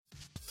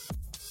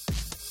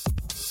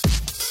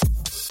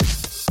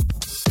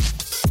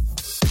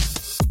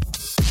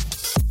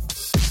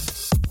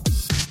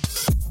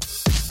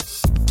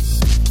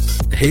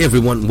Hey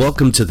everyone,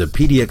 welcome to the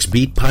PDX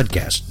Beat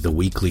Podcast, the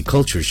weekly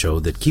culture show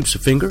that keeps a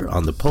finger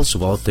on the pulse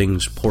of all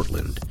things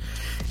Portland.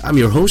 I'm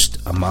your host,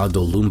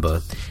 Amado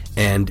Lumba,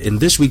 and in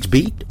this week's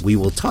Beat, we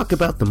will talk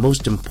about the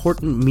most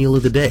important meal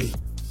of the day.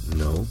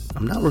 No,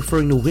 I'm not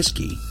referring to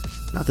whiskey.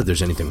 Not that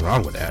there's anything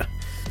wrong with that.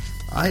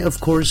 I,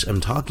 of course,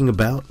 am talking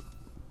about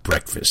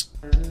breakfast.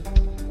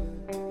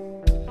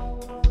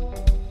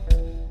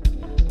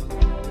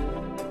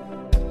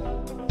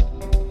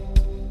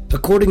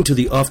 According to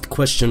the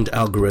oft-questioned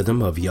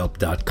algorithm of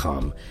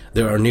Yelp.com,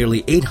 there are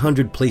nearly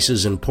 800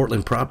 places in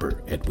Portland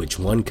proper at which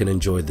one can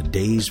enjoy the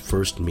day's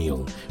first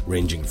meal,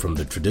 ranging from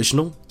the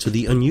traditional to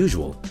the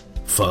unusual.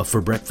 Pho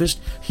for breakfast?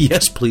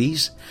 Yes,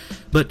 please.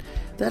 But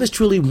that is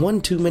truly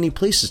one too many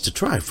places to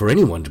try for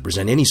anyone to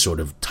present any sort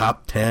of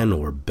top 10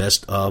 or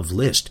best of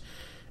list.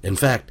 In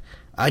fact,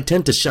 I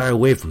tend to shy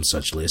away from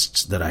such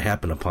lists that I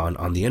happen upon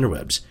on the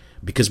interwebs,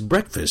 because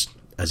breakfast,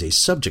 as a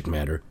subject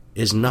matter,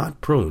 is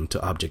not prone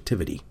to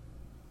objectivity.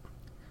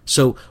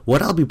 So,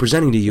 what I'll be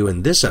presenting to you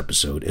in this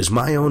episode is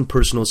my own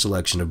personal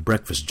selection of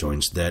breakfast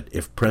joints that,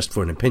 if pressed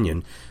for an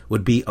opinion,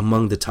 would be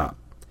among the top.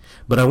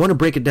 But I want to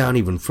break it down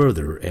even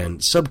further and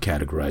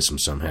subcategorize them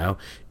somehow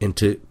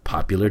into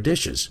popular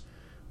dishes.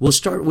 We'll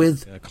start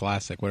with a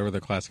classic, whatever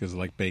the classic is,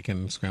 like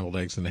bacon, scrambled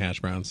eggs, and the hash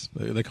browns.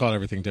 They call it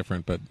everything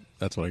different, but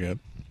that's what I get.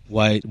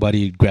 Why do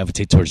you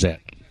gravitate towards that?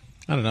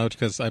 I don't know,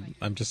 because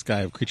I'm just a guy,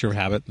 a creature of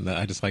habit, and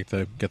I just like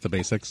to get the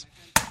basics.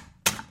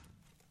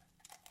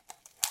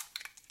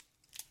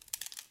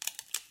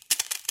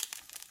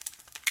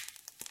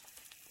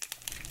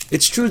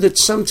 It's true that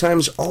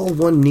sometimes all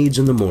one needs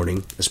in the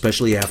morning,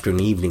 especially after an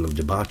evening of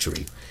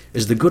debauchery,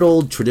 is the good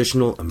old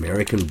traditional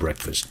American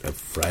breakfast of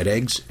fried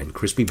eggs and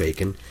crispy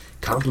bacon,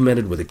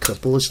 complemented with a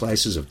couple of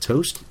slices of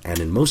toast and,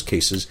 in most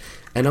cases,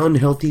 an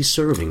unhealthy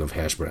serving of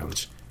hash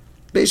browns.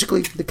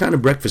 Basically, the kind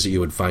of breakfast that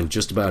you would find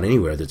just about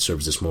anywhere that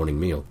serves this morning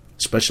meal,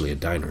 especially at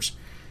diners.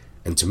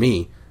 And to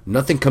me,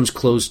 nothing comes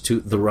close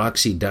to the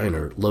Roxy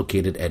Diner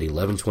located at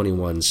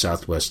 1121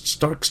 Southwest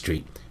Stark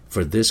Street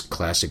for this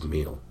classic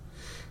meal.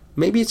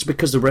 Maybe it's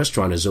because the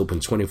restaurant is open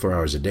 24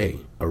 hours a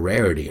day, a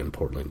rarity in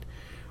Portland,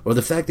 or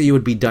the fact that you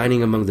would be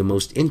dining among the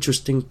most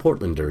interesting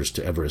Portlanders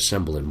to ever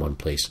assemble in one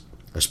place,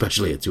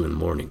 especially at 2 in the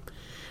morning.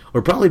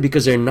 Or probably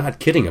because they're not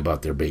kidding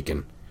about their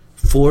bacon.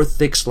 4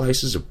 thick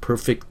slices of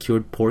perfect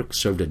cured pork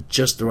served at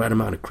just the right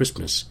amount of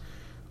crispness.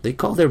 They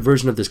call their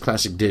version of this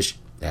classic dish,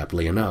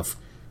 aptly enough,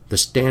 the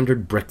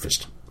standard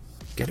breakfast.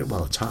 Get it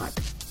while it's hot.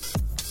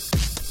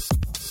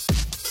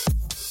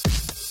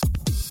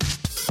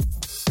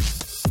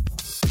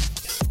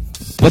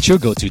 What's your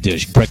go-to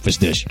dish, breakfast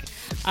dish?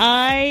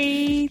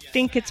 I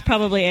think it's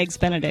probably Eggs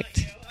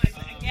Benedict.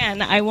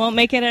 Again, I won't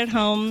make it at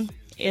home.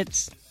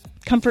 It's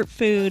comfort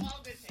food.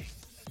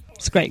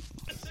 It's great.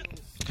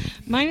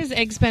 Mine is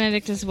Eggs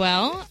Benedict as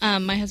well.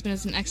 My husband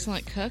is an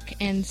excellent cook,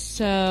 and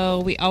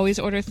so we always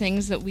order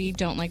things that we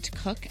don't like to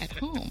cook at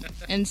home.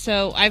 And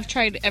so I've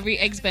tried every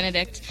Eggs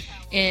Benedict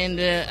in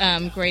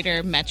the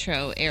greater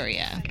metro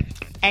area.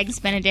 Eggs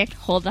Benedict,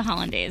 hold the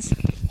hollandaise.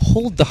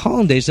 Hold the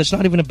hollandaise? That's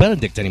not even a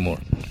Benedict anymore.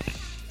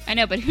 I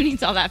know, but who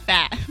needs all that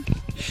fat?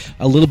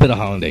 A little bit of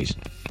hollandaise.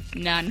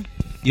 None.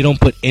 You don't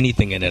put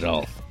anything in it at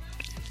all.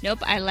 Nope,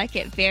 I like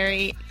it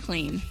very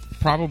clean.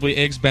 Probably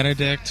Eggs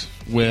Benedict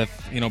with,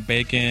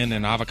 bacon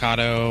and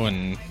avocado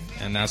and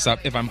that stuff.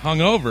 If I'm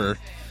hungover,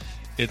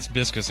 it's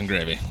biscuits and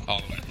gravy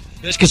all the way.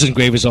 Biscuits and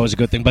gravy is always a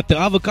good thing, but the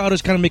avocado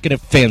is kind of making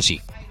it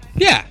fancy.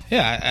 Yeah.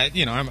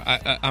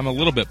 I'm a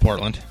little bit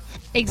Portland.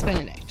 Eggs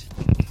Benedict.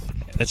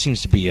 That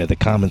seems to be the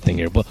common thing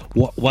here. But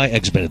why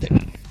Eggs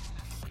Benedict?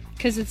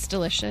 Because it's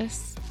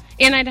delicious.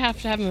 And I'd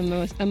have to have a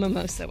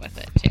mimosa with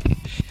it,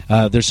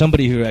 too. There's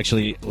somebody who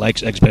actually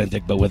likes Eggs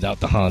Benedict, but without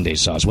the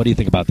hollandaise sauce. What do you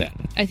think about that?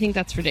 I think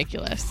that's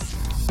ridiculous.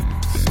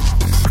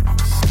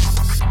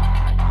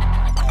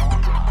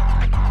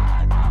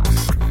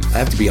 I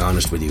have to be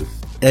honest with you.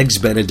 Eggs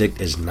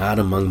Benedict is not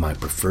among my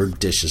preferred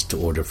dishes to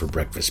order for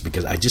breakfast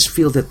because I just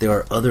feel that there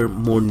are other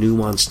more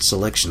nuanced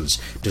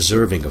selections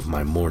deserving of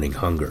my morning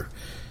hunger.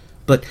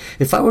 But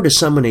if I were to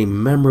summon a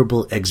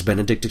memorable Eggs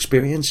Benedict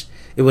experience,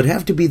 it would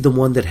have to be the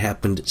one that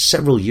happened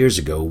several years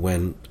ago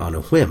when, on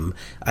a whim,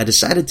 I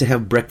decided to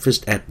have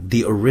breakfast at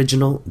the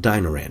original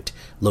Dinerant,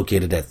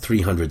 located at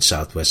 300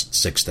 Southwest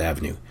 6th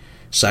Avenue.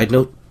 Side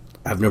note,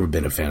 I've never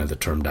been a fan of the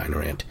term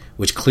Dinerant,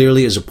 which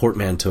clearly is a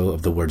portmanteau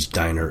of the words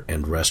diner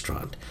and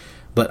restaurant.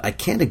 But I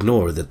can't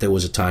ignore that there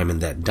was a time in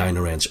that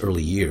Dinerant's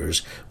early years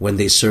when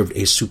they served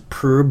a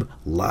superb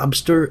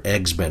lobster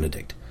Eggs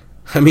Benedict.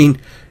 I mean,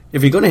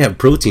 if you're going to have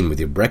protein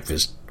with your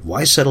breakfast,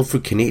 why settle for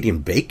Canadian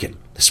bacon,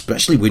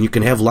 especially when you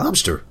can have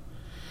lobster?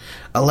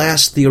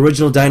 Alas, the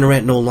original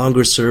Dinerant no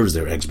longer serves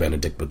their Eggs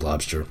Benedict with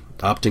lobster,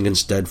 opting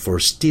instead for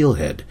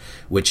steelhead,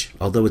 which,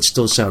 although it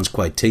still sounds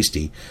quite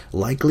tasty,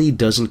 likely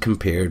doesn't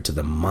compare to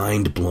the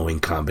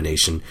mind-blowing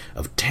combination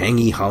of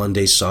tangy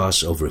hollandaise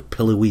sauce over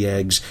pillowy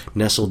eggs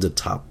nestled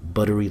atop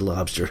buttery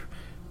lobster.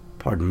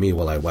 Pardon me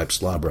while I wipe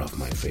slobber off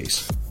my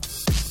face.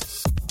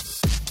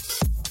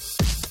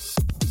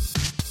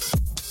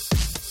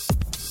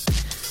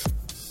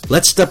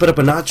 Let's step it up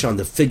a notch on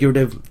the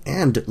figurative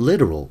and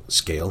literal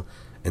scale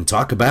and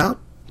talk about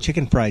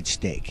chicken fried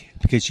steak,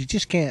 because you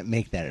just can't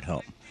make that at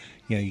home.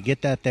 You know, you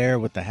get that there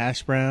with the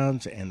hash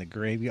browns and the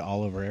gravy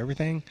all over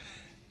everything.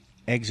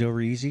 Eggs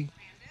over easy.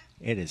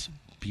 It is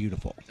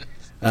beautiful.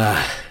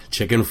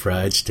 Chicken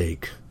fried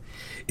steak.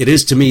 It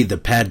is to me the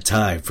pad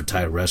thai for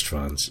Thai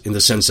restaurants, in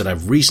the sense that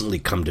I've recently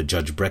come to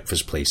judge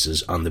breakfast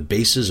places on the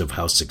basis of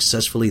how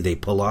successfully they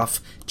pull off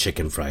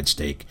chicken fried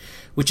steak,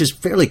 which is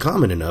fairly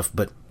common enough,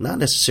 but not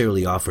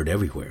necessarily offered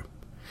everywhere.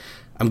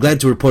 I'm glad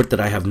to report that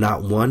I have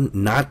not one,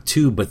 not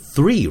two, but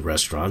 3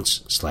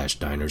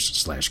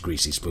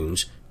 restaurants/diners/greasy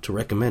spoons to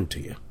recommend to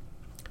you.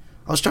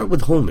 I'll start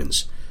with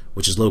Holman's,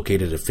 which is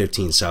located at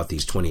 15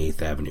 Southeast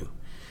 28th Avenue.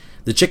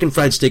 The chicken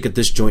fried steak at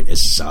this joint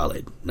is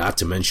solid, not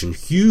to mention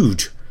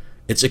huge.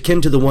 It's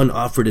akin to the one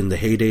offered in the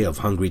heyday of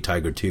Hungry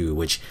Tiger 2,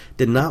 which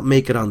did not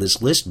make it on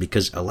this list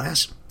because,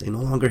 alas, they no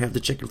longer have the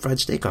chicken fried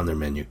steak on their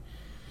menu.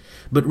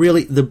 But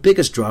really, the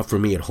biggest draw for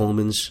me at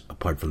Holman's,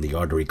 apart from the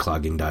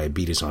artery-clogging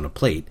diabetes on a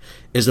plate,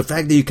 is the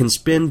fact that you can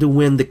spin to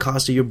win the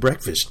cost of your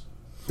breakfast.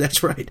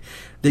 That's right.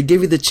 They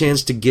give you the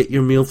chance to get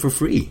your meal for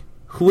free.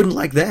 Who wouldn't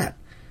like that?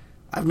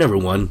 I've never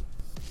won,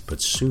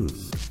 but soon.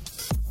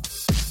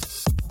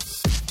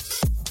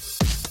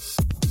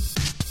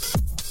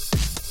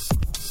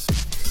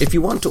 If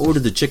you want to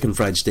order the chicken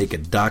fried steak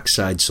at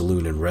Dockside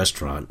Saloon and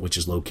Restaurant, which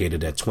is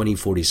located at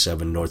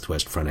 2047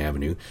 Northwest Front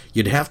Avenue,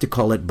 you'd have to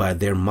call it by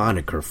their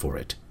moniker for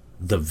it,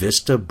 the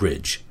Vista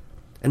Bridge.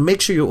 And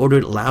make sure you order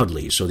it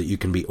loudly so that you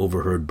can be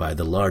overheard by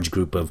the large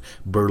group of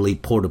burly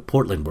Port of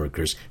Portland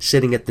workers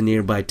sitting at the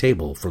nearby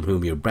table, from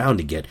whom you're bound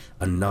to get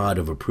a nod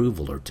of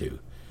approval or two.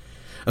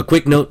 A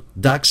quick note,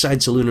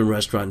 Dockside Saloon and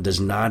Restaurant does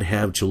not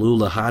have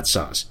Cholula hot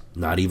sauce,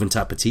 not even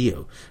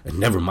Tapatio, and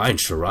never mind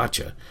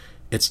Sriracha.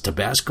 It's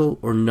Tabasco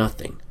or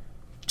nothing.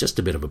 Just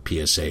a bit of a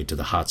PSA to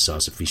the hot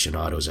sauce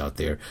aficionados out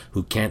there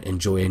who can't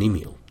enjoy any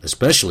meal,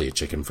 especially a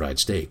chicken fried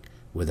steak,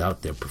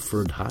 without their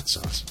preferred hot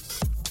sauce.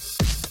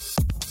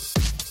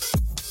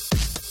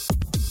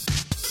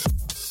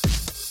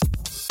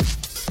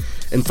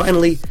 And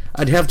finally,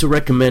 I'd have to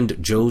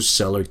recommend Joe's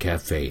Cellar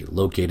Cafe,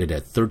 located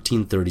at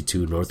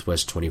 1332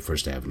 Northwest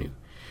 21st Avenue.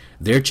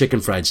 Their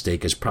chicken fried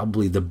steak is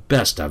probably the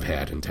best I've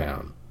had in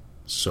town,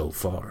 so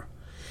far.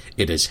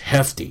 It is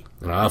hefty,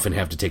 and I often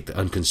have to take the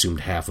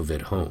unconsumed half of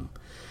it home.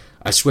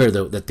 I swear,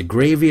 though, that the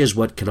gravy is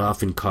what can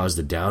often cause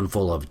the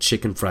downfall of a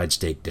chicken fried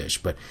steak dish,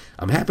 but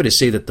I'm happy to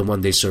say that the one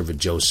they serve at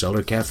Joe's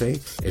Cellar Cafe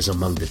is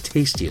among the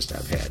tastiest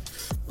I've had.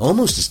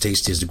 Almost as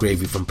tasty as the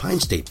gravy from Pine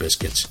State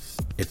biscuits.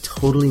 It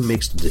totally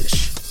makes the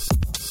dish.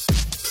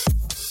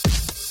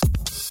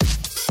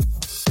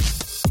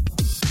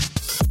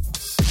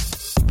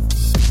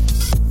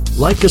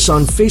 Like us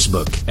on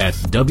Facebook at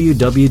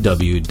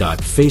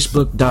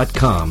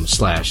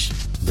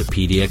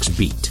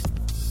www.facebook.com/thepdxbeat.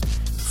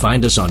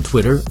 Find us on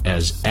Twitter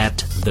as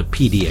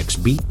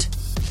 @thepdxbeat.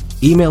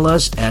 Email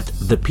us at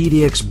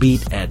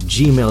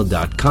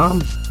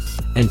thepdxbeat@gmail.com.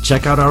 And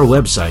check out our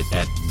website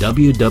at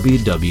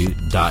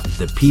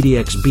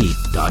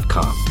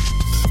www.thepdxbeat.com.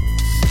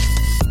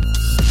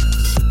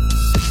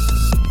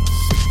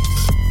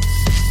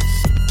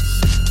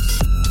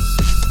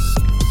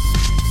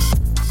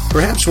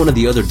 Perhaps one of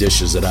the other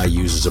dishes that I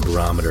use as a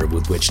barometer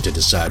with which to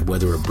decide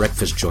whether a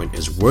breakfast joint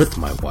is worth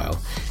my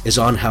while is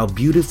on how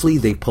beautifully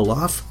they pull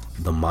off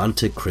the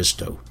Monte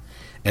Cristo.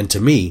 And to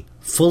me,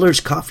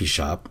 Fuller's Coffee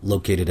Shop,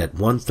 located at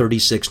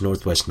 136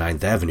 Northwest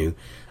 9th Avenue,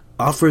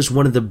 offers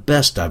one of the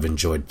best I've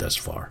enjoyed thus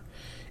far.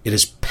 It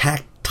is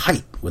packed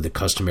tight with the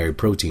customary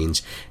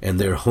proteins,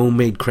 and their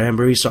homemade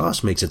cranberry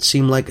sauce makes it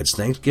seem like it's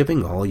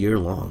Thanksgiving all year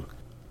long.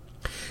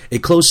 A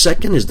close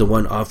second is the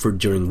one offered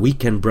during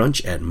weekend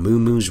brunch at Moo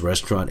Moo's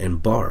Restaurant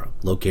and Bar,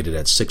 located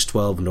at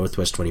 612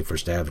 Northwest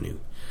 21st Avenue.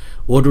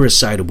 Order a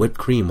side of whipped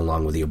cream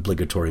along with the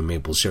obligatory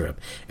maple syrup,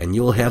 and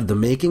you'll have the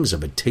makings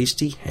of a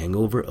tasty,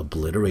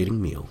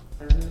 hangover-obliterating meal.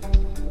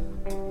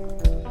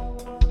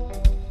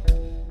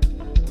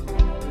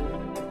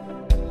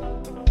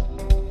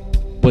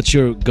 What's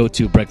your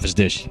go-to breakfast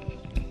dish?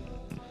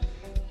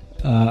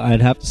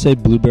 I'd have to say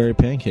blueberry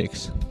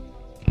pancakes.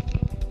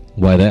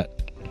 Why that?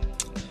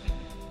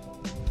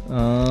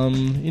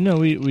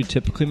 We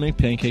typically make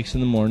pancakes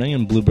in the morning,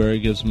 and blueberry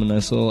gives them a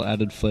nice little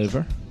added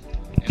flavor.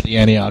 And the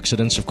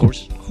antioxidants, of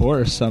course. Of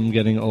course, I'm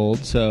getting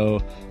old,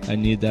 so I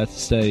need that to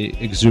stay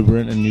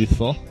exuberant and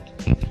youthful.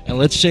 And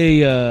let's say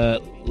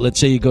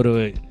you go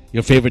to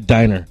your favorite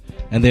diner,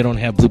 and they don't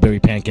have blueberry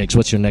pancakes.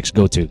 What's your next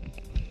go-to?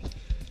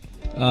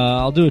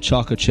 I'll do a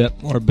chocolate chip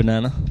or a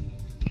banana.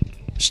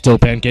 Still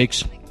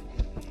pancakes?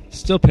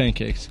 Still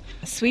pancakes.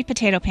 Sweet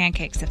potato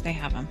pancakes, if they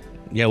have them.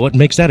 Yeah, what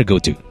makes that a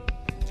go-to?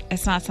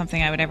 It's not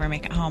something I would ever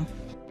make at home.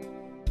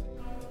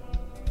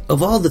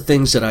 Of all the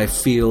things that I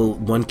feel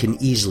one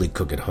can easily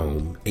cook at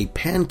home, a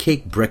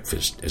pancake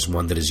breakfast is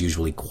one that is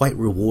usually quite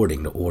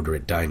rewarding to order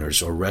at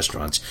diners or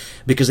restaurants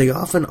because they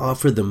often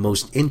offer the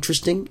most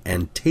interesting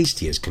and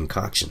tastiest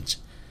concoctions.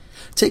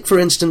 Take, for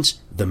instance,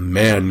 the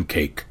Man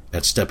Cake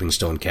at Stepping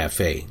Stone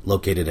Cafe,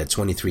 located at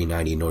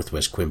 2390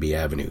 Northwest Quimby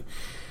Avenue.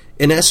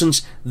 In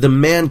essence, the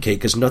man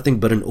cake is nothing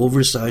but an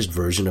oversized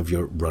version of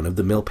your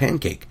run-of-the-mill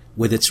pancake,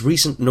 with its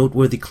recent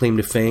noteworthy claim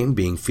to fame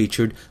being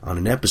featured on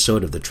an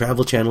episode of the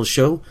Travel Channel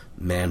show,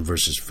 Man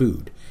vs.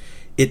 Food.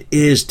 It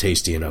is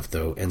tasty enough,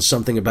 though, and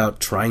something about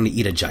trying to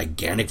eat a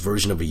gigantic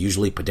version of a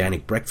usually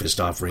pedantic breakfast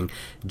offering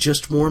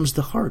just warms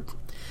the heart.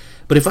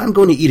 But if I'm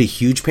going to eat a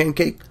huge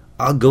pancake,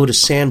 I'll go to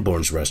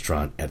Sanborn's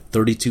restaurant at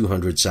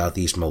 3200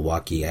 Southeast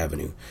Milwaukee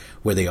Avenue,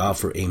 where they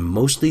offer a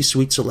mostly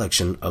sweet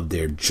selection of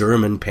their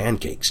German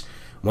pancakes,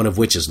 one of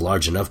which is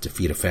large enough to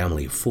feed a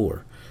family of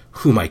 4.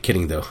 Who am I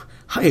kidding, though?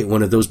 I ate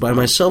one of those by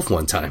myself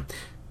one time,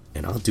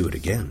 and I'll do it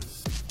again.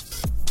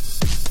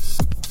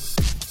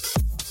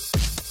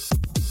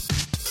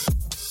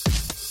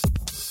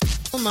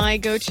 My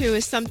go-to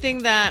is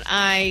something that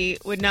I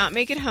would not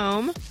make at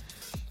home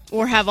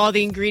or have all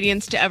the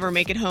ingredients to ever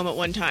make at home at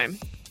one time.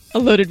 A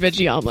loaded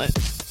veggie omelet.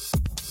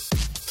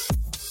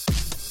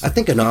 I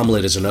think an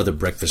omelet is another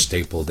breakfast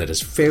staple that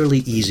is fairly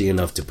easy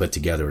enough to put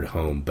together at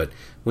home, but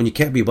when you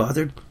can't be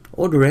bothered,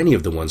 order any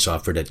of the ones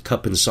offered at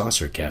Cup and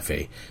Saucer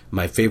Cafe,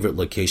 my favorite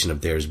location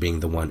of theirs being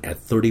the one at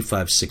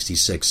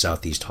 3566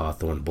 Southeast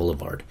Hawthorne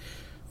Boulevard.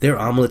 Their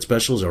omelet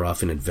specials are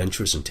often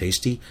adventurous and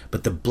tasty,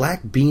 but the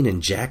black bean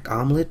and jack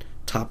omelet,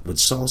 topped with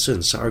salsa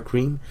and sour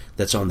cream,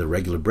 that's on the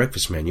regular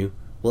breakfast menu,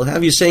 will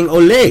have you saying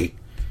 "Olé!"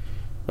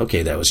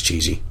 Okay, that was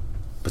cheesy,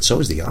 but so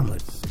is the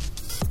omelet.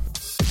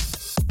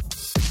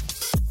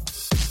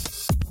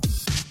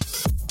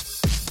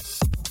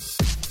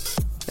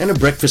 And a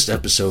breakfast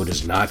episode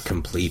is not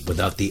complete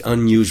without the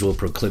unusual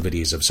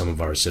proclivities of some of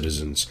our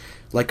citizens,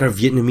 like our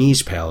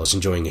Vietnamese pals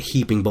enjoying a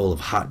heaping bowl of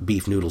hot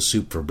beef noodle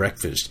soup for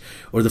breakfast,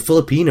 or the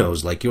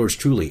Filipinos, like yours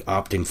truly,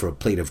 opting for a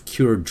plate of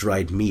cured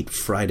dried meat,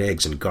 fried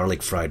eggs, and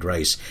garlic fried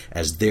rice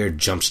as their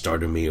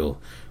jump-starter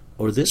meal,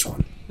 or this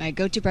one. My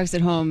go-to breakfast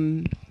at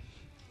home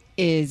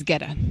is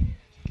Geta.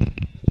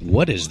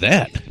 What is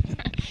that?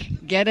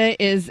 Geta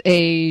is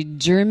a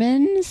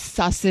German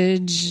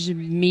sausage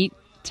meat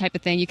type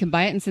of thing. You can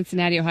buy it in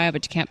Cincinnati, Ohio,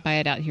 but you can't buy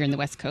it out here in the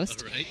West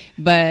Coast. Right.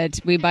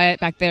 But we buy it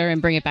back there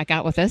and bring it back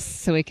out with us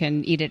so we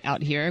can eat it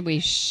out here.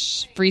 We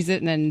freeze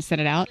it and then set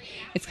it out.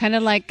 It's kind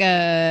of like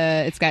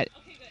it's got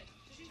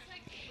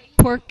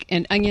pork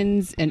and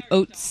onions and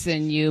oats,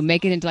 and you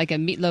make it into like a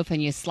meatloaf,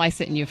 and you slice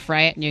it and you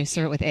fry it and you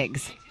serve it with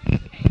eggs.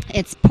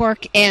 It's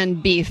pork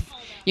and beef.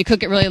 You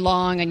cook it really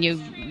long, and you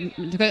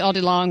cook it all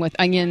day long with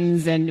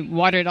onions and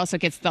water. It also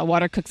gets the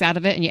water cooks out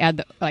of it, and you add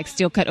the, like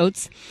steel cut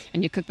oats,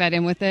 and you cook that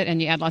in with it,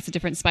 and you add lots of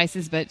different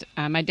spices. But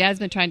my dad's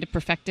been trying to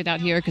perfect it out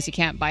here because you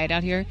can't buy it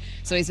out here.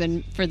 So he's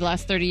been, for the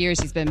last 30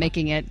 years, he's been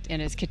making it in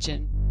his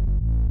kitchen.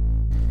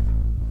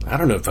 I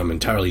don't know if I'm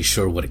entirely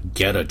sure what a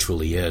Geta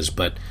truly is,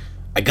 but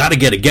I gotta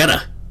get a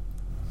Geta.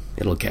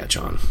 It'll catch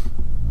on.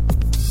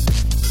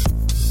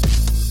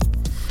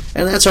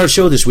 And that's our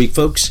show this week,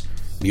 folks.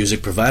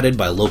 Music provided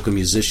by local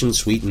musician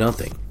Sweet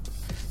Nothing.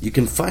 You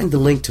can find the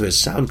link to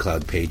his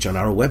SoundCloud page on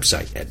our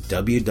website at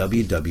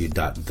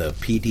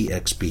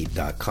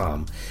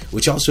www.thepdxbeat.com,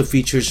 which also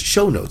features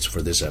show notes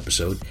for this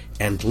episode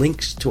and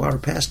links to our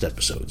past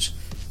episodes.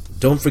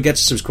 Don't forget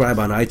to subscribe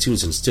on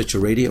iTunes and Stitcher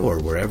Radio or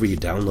wherever you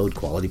download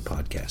quality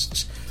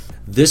podcasts.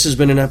 This has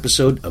been an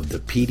episode of the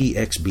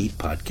PDX Beat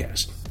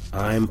Podcast.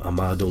 I'm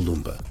Amado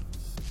Lumba.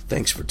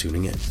 Thanks for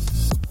tuning in.